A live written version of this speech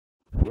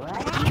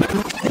What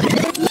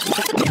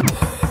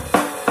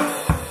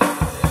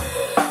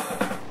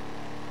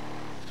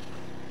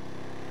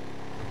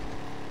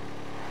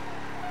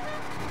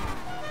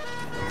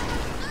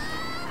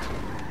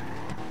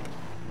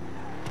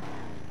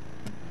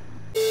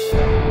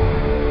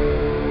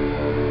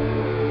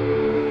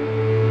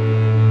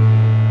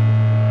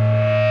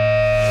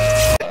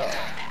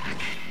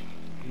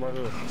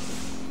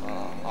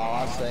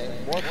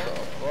the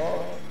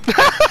fuck?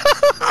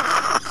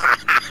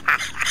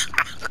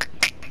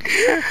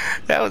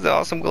 That was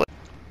awesome.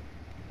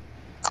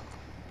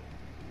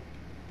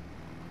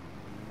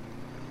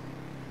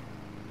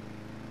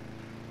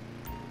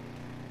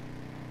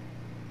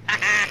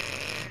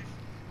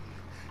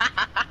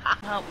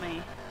 Help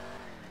me.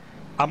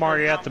 I'm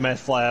already at the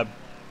meth lab.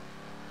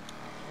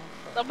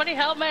 Somebody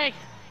help me.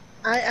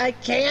 I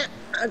can't.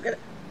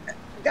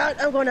 God,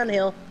 I'm going down the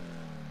hill.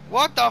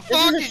 What the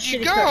fuck did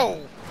you go?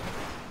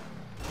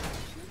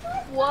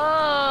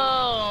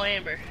 Whoa,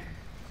 Amber.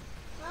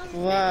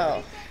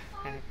 Wow.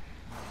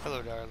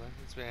 Hello, darling.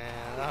 It's been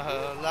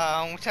a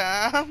long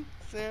time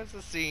since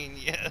I've seen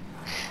you.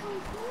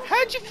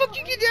 How'd you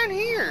get down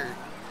here?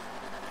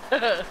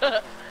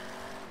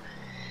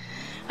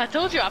 I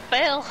told you I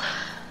fell.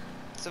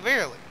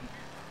 Severely.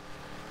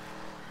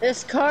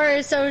 This car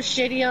is so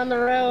shitty on the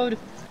road.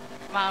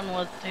 Mine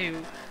was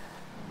too.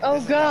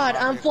 Oh God,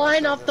 I'm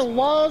flying off the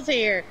walls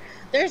here.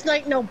 There's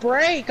like no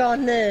brake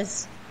on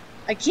this.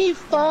 I keep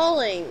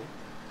falling.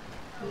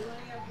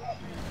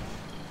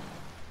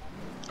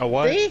 A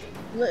what? See?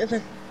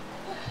 A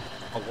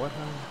what?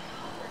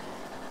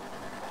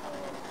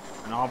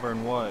 An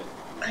Auburn what?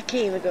 I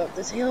can't even go up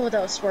this hill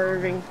without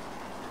swerving.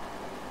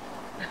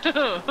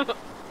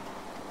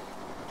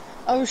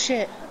 Oh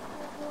shit.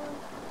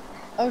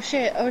 Oh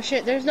shit, oh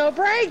shit, there's no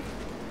brake!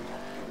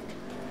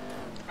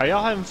 Are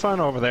y'all having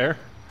fun over there?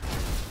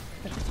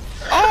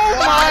 Oh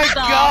my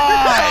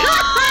god!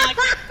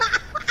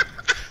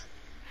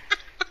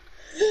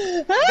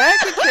 That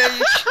can tell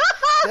you.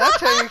 That'll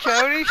tell you,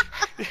 Cody.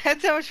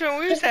 That's how much fun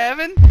we was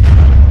having.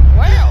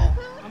 Wow.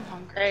 I'm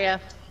hungry. There you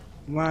go.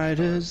 Why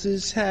does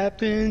this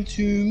happen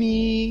to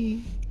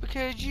me?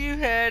 Because you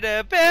had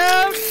a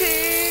bounty.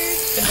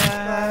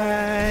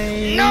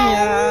 No.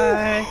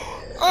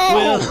 I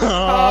will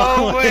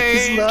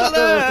always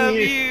love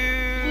you.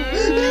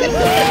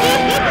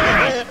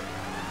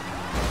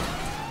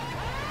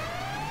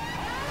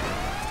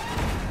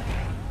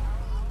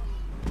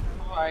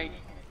 Right.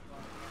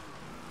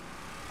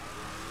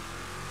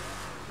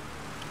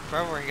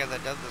 Probably where he got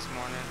that done this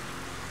morning.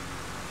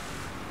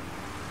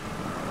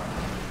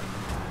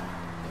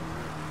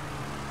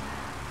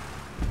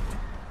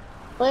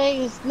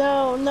 Please,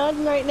 no,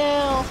 nothing right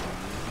now.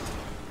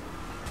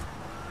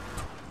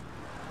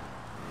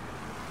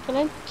 Can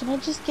I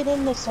just get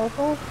in the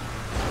circle?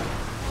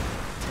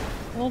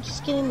 Can I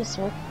just get in the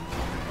circle?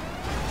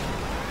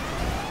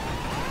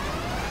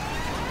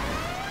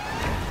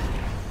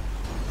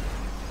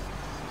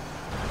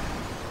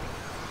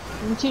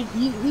 You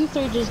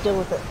three just deal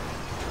with it.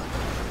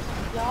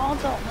 Y'all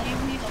don't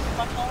leave me the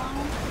fuck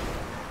alone.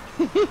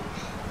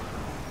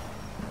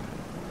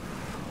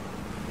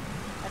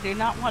 I do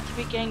not want to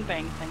be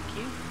gangbanged, thank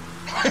you.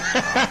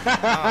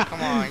 Oh,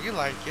 come on, you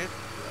like it.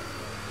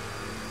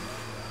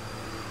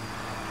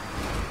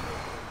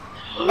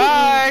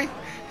 Bye!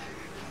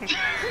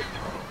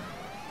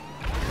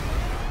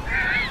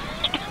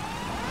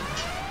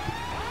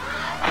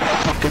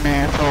 Fucking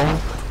asshole.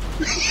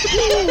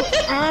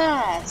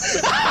 Ass!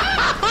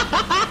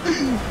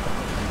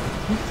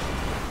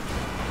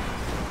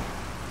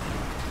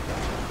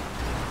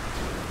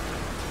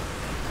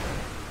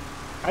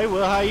 Hey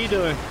Will, how you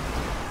doing?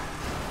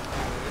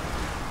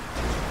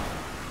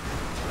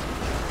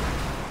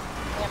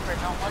 Amber,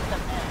 don't let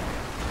them in.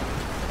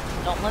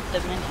 Don't let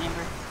them in,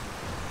 Amber.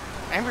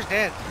 Amber's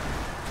dead.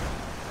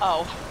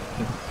 Oh.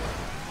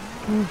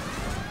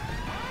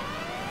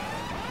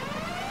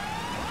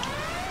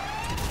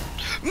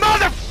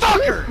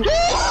 Motherfucker!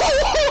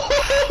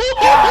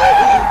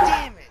 God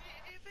damn it!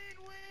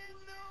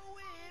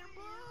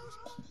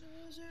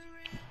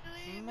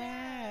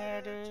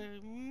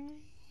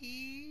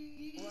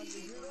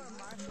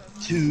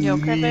 You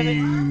okay, baby?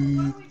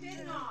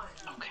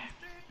 Okay.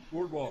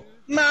 Boardwalk.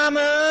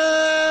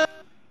 Mama!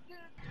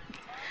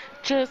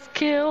 Just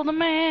kill the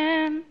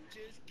man.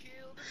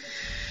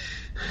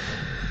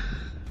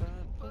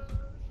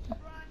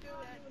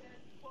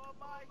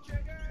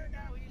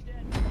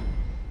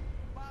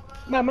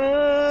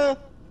 Mama!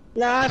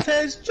 Life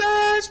has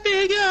just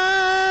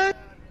begun!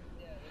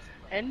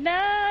 And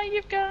now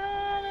you've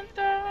gone and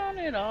done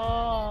it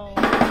all.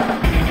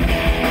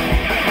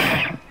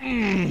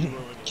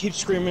 Keep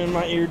screaming in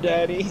my ear,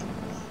 Daddy.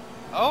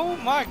 Oh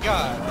my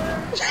god.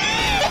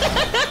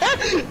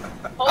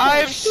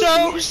 I'm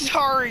so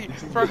sorry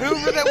for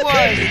whoever that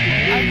was.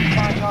 Oh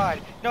my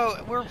god. No,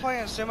 we were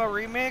playing Sumo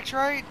Remix,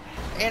 right?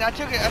 And I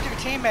took a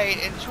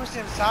teammate and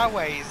twisted him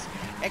sideways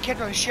and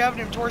kept on shoving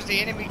him towards the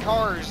enemy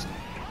cars.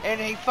 And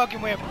he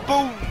fucking went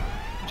boom.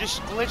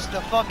 Just glitched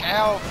the fuck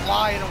out,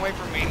 flying away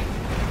from me.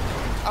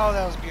 Oh,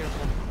 that was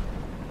beautiful.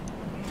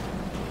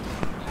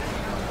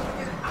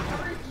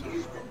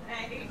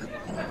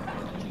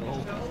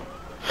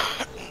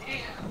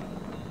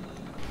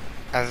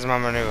 That's my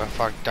maneuver.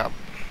 Fucked up.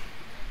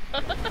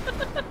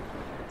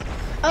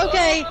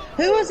 Okay,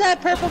 who was that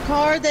purple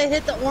car that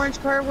hit the orange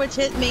car, which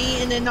hit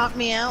me and then knocked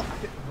me out?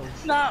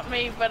 Not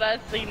me, but I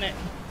seen it.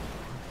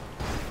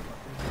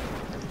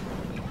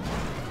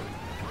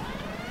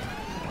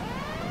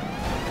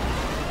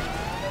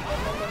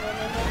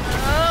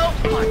 Oh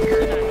my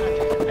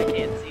god, I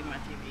can't see my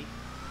TV.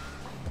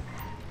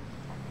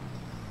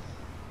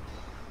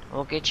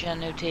 We'll get you a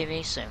new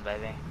TV soon,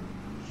 baby.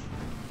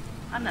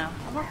 I know,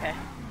 I'm okay.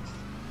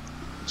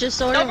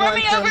 Just order Don't run one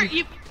me from... over,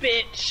 you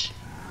bitch!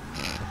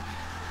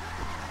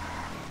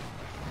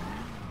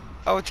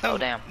 Oh, Oh,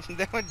 damn.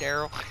 That went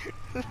Daryl.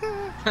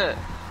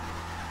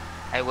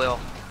 Hey, Will.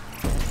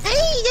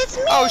 Hey, that's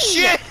me! Oh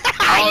shit!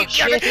 Oh, You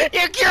killed shit. it!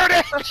 You killed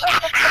it!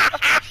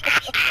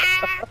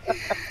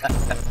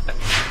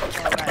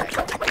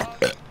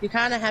 Alright. You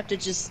kind of have to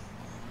just,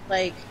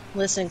 like,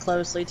 listen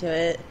closely to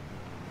it.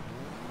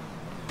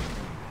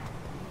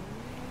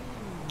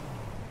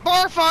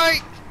 Bar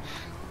fight!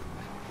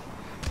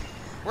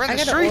 We're in I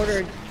the gotta streets.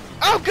 order...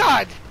 Oh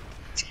god!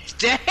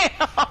 Damn!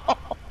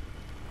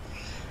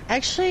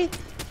 Actually,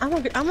 I'm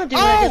gonna do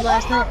what I did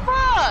last night.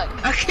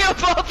 Fuck! I killed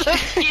both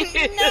of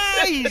you!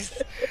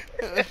 Nice!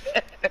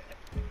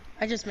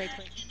 I just made...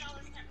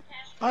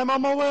 I'm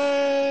on my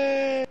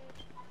way!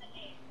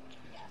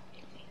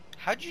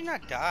 How'd you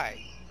not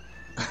die?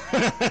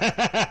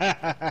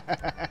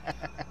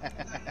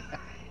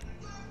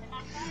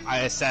 I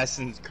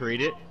Assassin's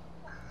Creed it,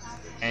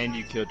 and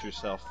you killed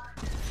yourself.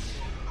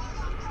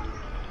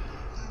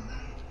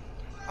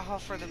 Oh,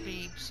 for the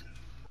beeps.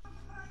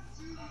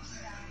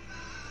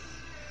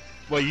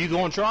 Well, you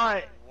gonna try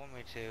it? Want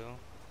me to?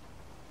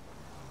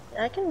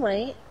 I can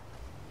wait.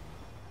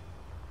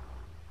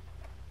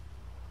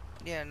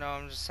 Yeah, no,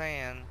 I'm just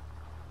saying.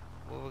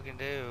 What we can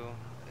do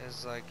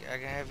is, like, I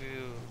can have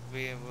you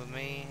be with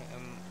me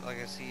and, like,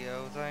 a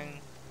CEO thing.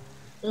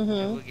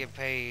 And we get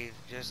paid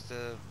just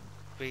to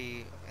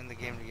be in the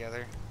game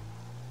together.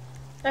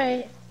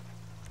 Alright.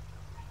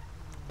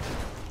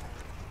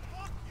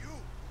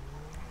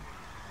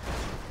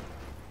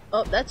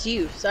 Oh, that's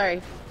you.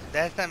 Sorry.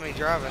 That's not me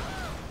driving.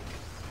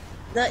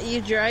 Not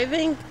you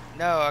driving?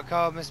 No, I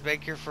called Miss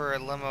Baker for a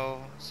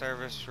limo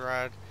service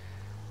ride.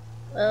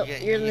 Oh, Yeah,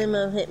 your you-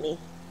 limo hit me.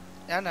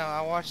 I know,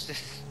 I watched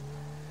it.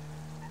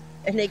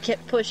 And they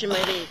kept pushing my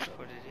vehicle.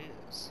 What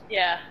it is.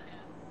 Yeah.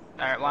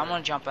 Alright, well, I'm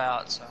gonna jump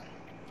out, so.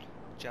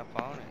 Jump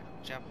on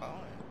it. Jump on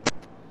it.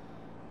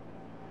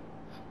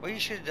 What you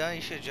should have done,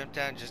 you should have jumped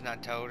out and just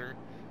not told her.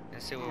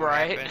 And see what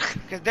Right. would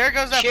happen. Because there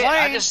goes that Shit, plane.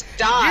 I just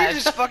died.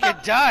 You just fucking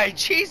died.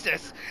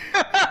 Jesus.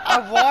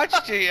 I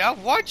watched you. I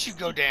watched you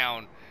go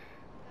down.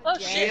 Oh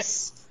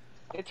Yes.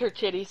 shit. It's her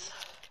titties.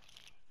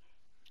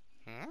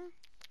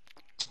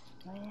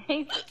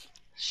 Hmm?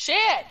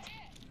 Shit!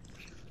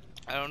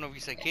 I don't know if you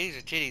say kitties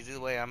or titties. Either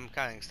way, I'm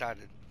kind of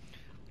excited.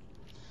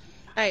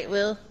 Alright,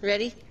 Will,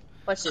 ready?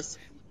 Watch this.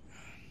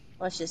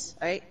 Watch this,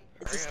 alright?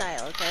 It's a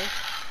style, okay?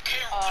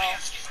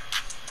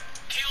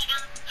 Killed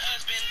her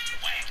husband,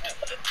 whacked.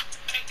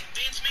 Can't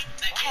convince me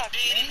that you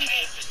did it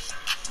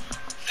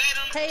happen. Fed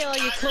 'em Hey, all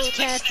you cool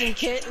cats and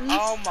kittens.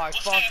 Oh my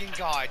fucking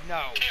god,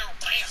 no. Carol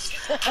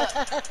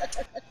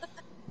Baskin.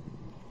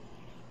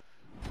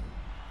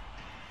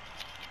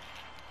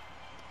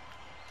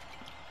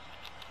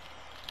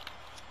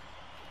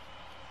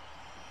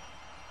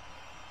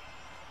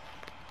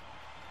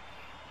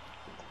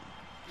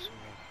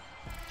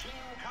 Team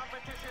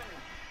competition.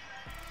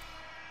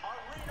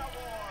 Arena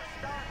war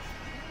starts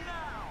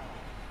now.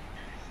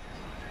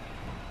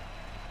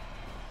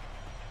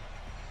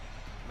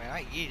 Man,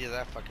 I yeeted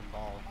that fucking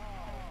ball.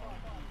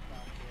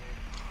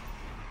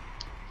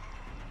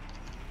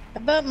 How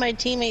about my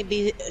teammate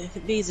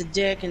be's a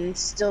dick and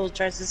still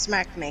tries to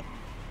smack me?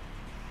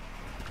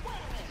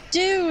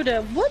 Dude,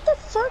 what the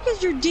fuck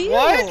is your deal?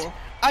 What?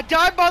 I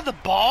died by the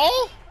ball?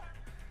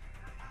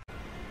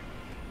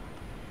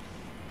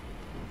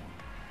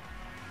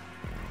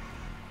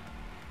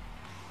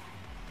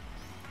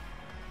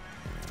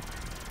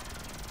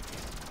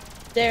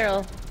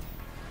 Daryl,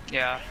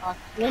 Yeah.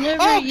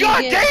 whenever Oh you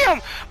god get...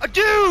 damn!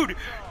 Dude!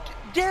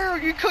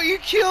 Daryl, you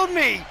killed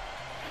me!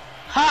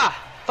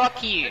 Ha!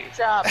 Fuck you. Good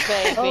job,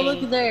 baby. Oh,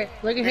 look at there.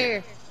 Look at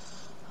here.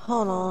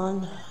 Hold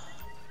on.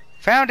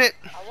 Found it!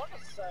 I want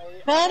to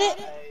say. Found it?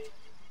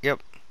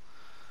 Yep.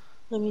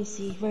 Let me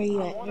see. Where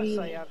you I at? want Where to you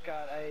say at? I've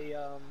got a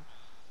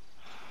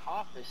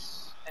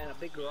office and a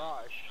big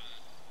garage.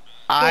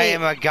 I Wait.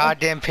 am a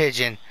goddamn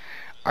pigeon.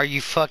 Are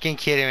you fucking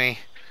kidding me?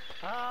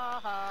 Ha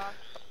ha.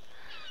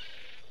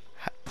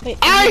 Wait,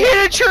 I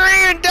hit a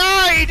tree and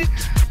died!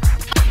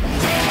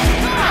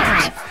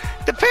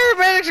 The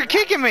paramedics are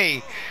kicking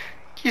me!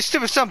 You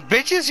stupid son of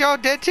bitches, y'all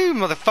dead too,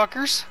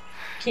 motherfuckers.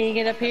 can you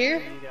get up here?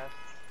 You guys.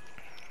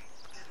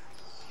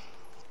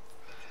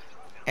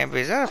 And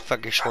is that a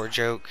fucking short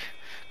joke?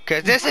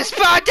 Cause this is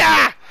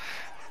Sparta!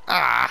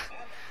 Ah.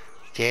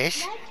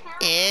 This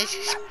is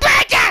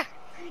Sparta!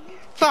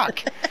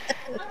 Fuck.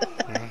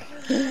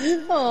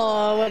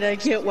 Oh, what a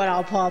cute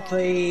little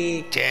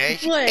puppy.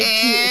 This What a cute.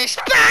 is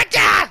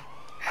Sparta!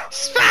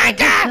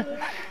 Sparta!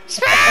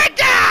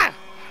 Sparta!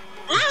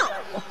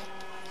 Ow!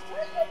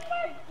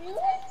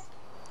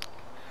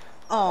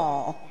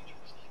 Oh.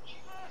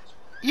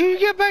 You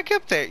get back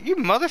up there, you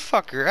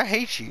motherfucker. I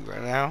hate you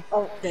right now.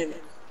 Oh, damn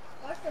it.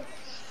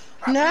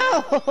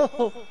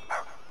 No!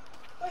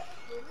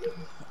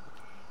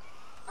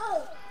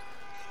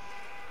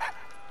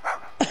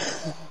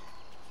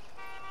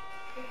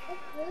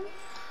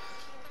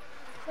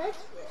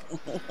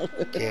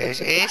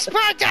 This is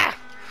Sparta!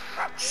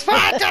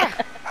 Sparta!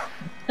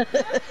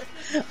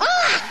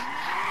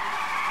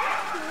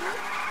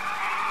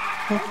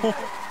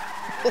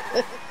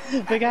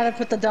 We gotta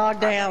put the dog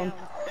down.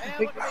 Damn,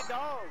 look at me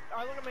dog.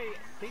 Oh, look at me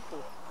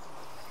people.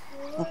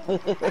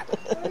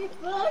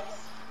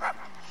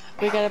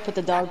 We gotta put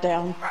the dog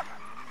down.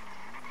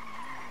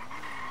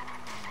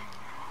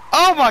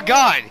 Oh my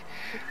god!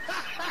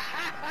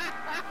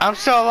 I'm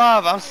still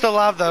alive. I'm still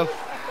alive though.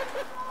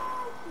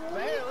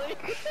 Barely.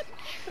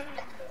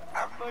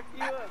 Fuck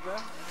you up, bro.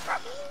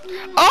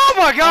 Oh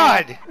my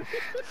god!